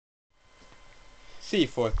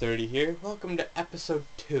C430 here. Welcome to episode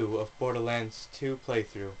 2 of Borderlands 2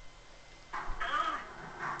 playthrough.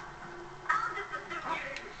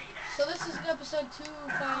 So this is episode 2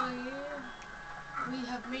 finally. We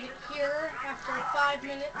have made it here after 5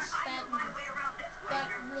 minutes. That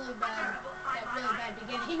really bad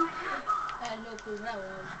beginning. I had no clue what I was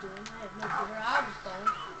doing. I had no clue where I was going.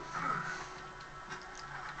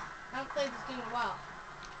 I haven't played this game in a while.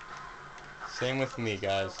 Same with me,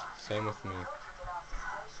 guys. Same with me.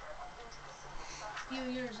 A few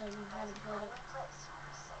years I haven't played it.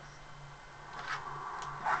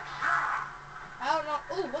 I don't know.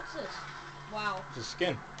 Ooh, what's this? Wow. It's a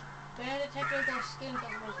skin. Bandit technical skin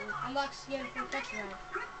confirmation. Unlock skin from text ride.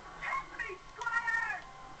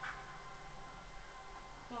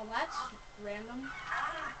 Well, that's random.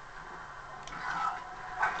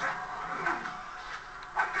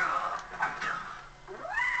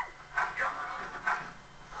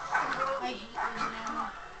 I hate losing ammo.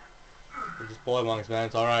 We're just boy monks, man.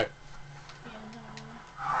 It's alright. Yeah, no.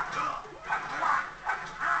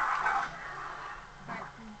 Alright,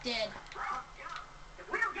 I'm dead.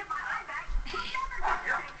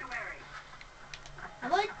 I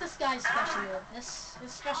like this guy's special move. His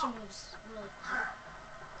special move's really cool.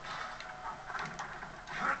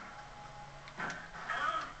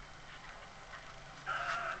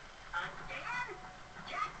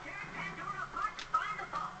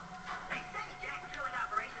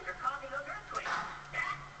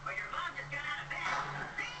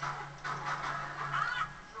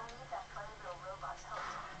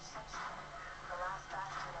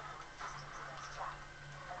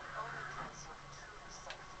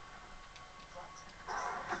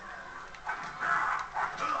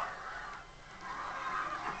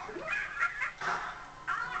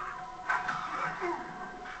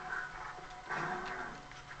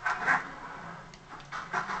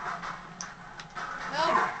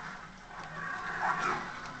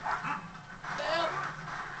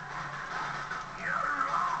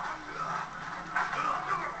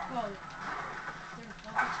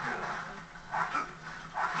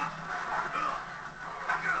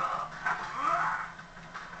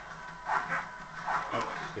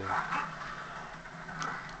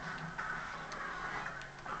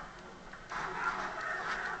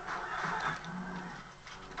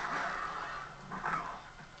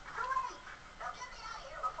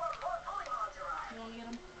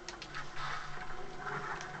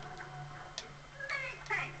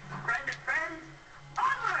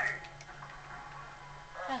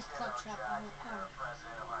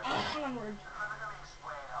 Onward.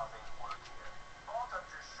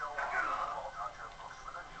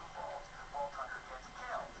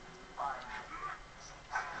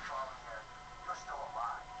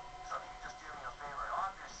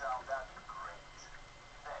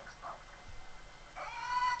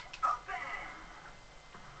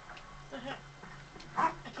 What the heck?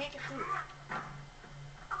 I can't get through.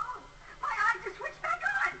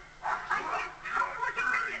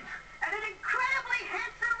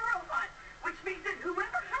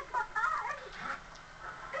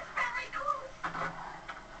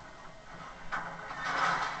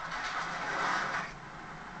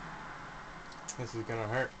 This is gonna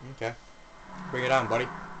hurt. Okay. Bring it on, buddy.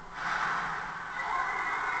 Here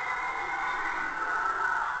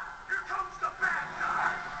comes the bad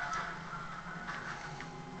guy!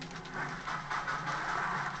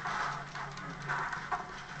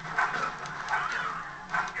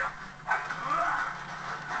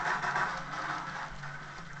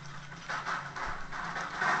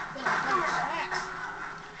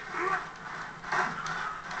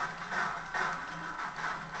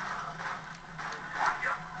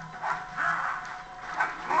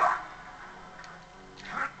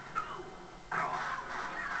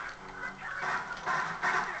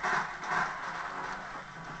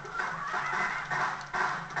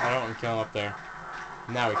 I don't want to kill him up there.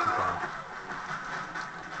 Now we can kill him.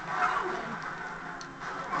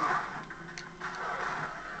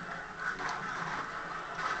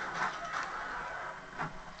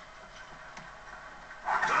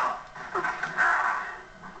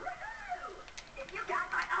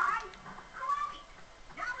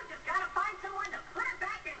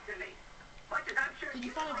 Did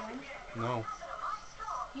you find a gun? No.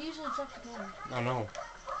 He usually drops a gun. I know.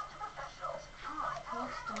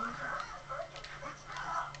 What's done?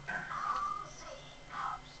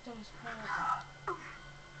 Stone's part.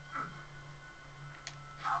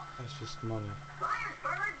 That's just money. Flyers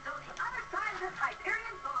birds on the other side of this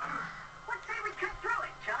Hyperion farm. What say we cut through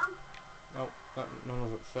it, chum? Oh, none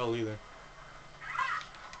of it fell either. Ha!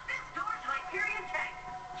 This door's Hyperion tech.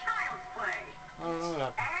 Child's play. I don't know what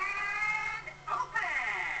happened. And open!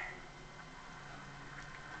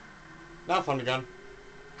 Not fun gun.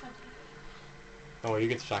 Okay. Oh, well, you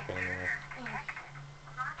get the shotgun anyway.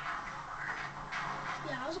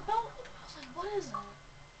 Yeah, I was like, what is that?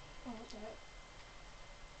 Oh, that's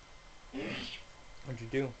alright. What'd you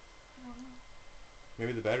do? I don't know.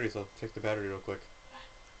 Maybe the batteries. I'll check the battery real quick.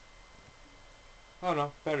 Oh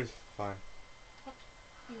no, battery's fine. What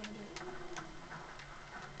are you gonna do?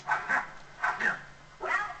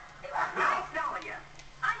 Well, it was nice knowing you.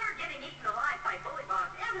 I heard getting eaten alive by bully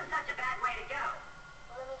bombs isn't such a bad way to go.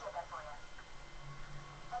 Let me get that for you.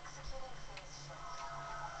 Executing phase shift.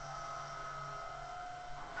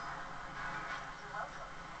 You're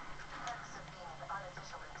welcome. Perks of being an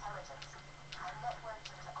artificial intelligence. I'm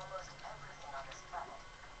networked into almost everything on this planet.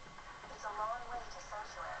 It's a long way to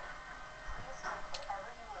sanctuary. Please take whatever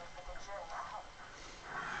you need for the journey ahead.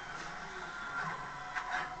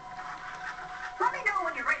 Let me know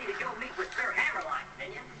when you're ready to go meet with Sir Hammerlock,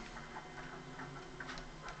 minion.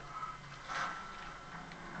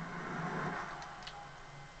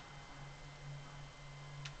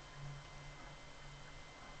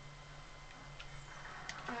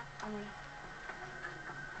 Yeah, I'm ready.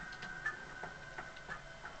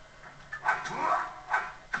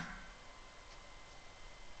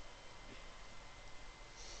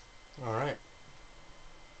 Alright.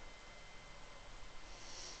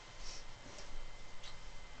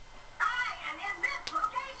 I am in this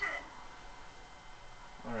location.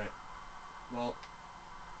 Alright. Well,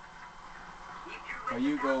 Keep your while lips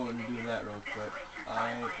you go out, and do minion. that real quick,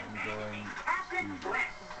 I am going Captain to...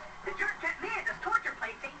 Swift. The jerk kept me at this torture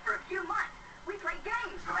plaything for a few months. We played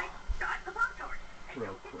games like Dodge the Blowtorch.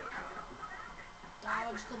 real quick.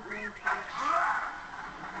 Dodge the blowtorch.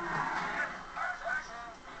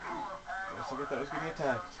 I also thought I was getting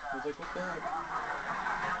attacked. I was like, what the heck?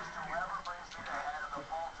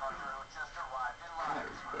 That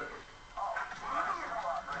was big.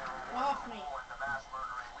 Get off me.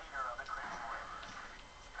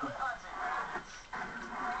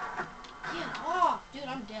 Get off! Dude,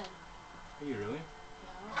 I'm dead. Are you really?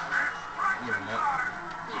 Yeah. You're not.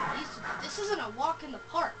 Dude, this isn't a walk in the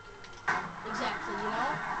park. Exactly, you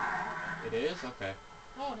know? It is? Okay.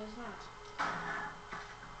 No, it is not.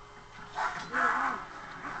 You're wrong.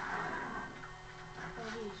 Oh,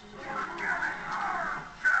 geez, you just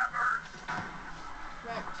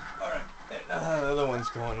right. Alright. The other one's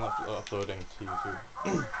going uploading to YouTube.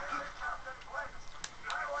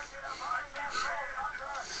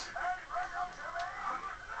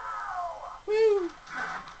 Woo!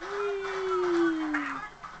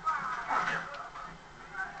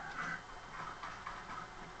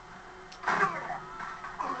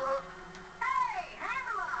 Hey,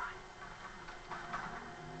 Hammerlock!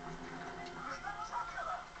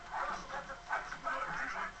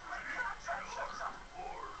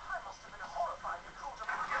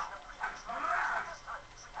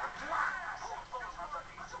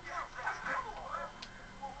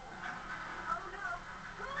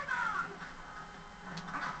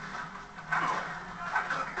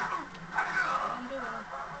 What I'm doing.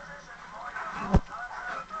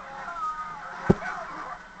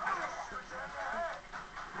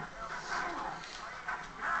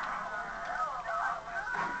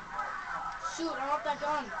 Shoot, I want that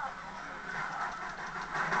gun.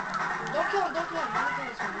 Don't kill him, don't kill him. Don't kill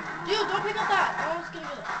this one. Dude, don't pick up that. No one's gonna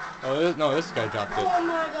get it. Oh, no, this guy dropped it. Oh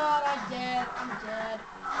my god, I'm dead. I'm dead.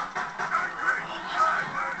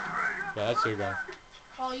 Yeah, that's your guy.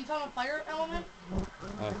 Oh, you found a fire element?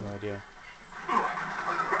 I have no idea. Get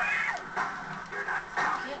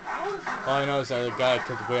out of here. All I know is that the guy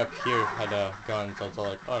took way up here had a gun, so it's all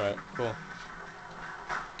like, alright, cool.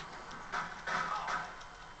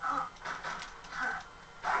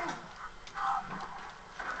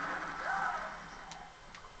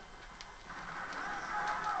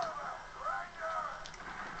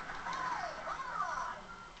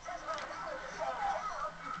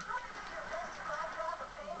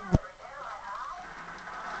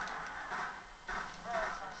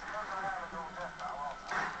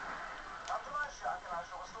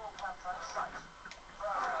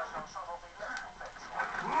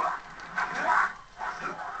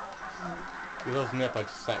 You love nip, I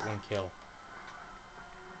just set one kill.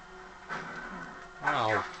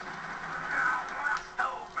 Ow.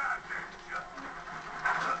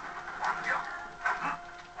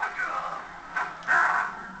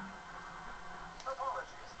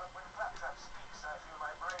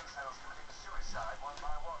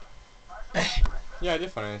 Yeah, I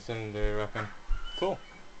did find an incendiary weapon. Cool.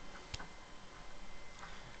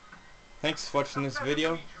 Thanks for watching this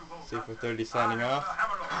video. C430 signing off.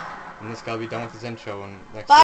 And this guy will be done with his intro and next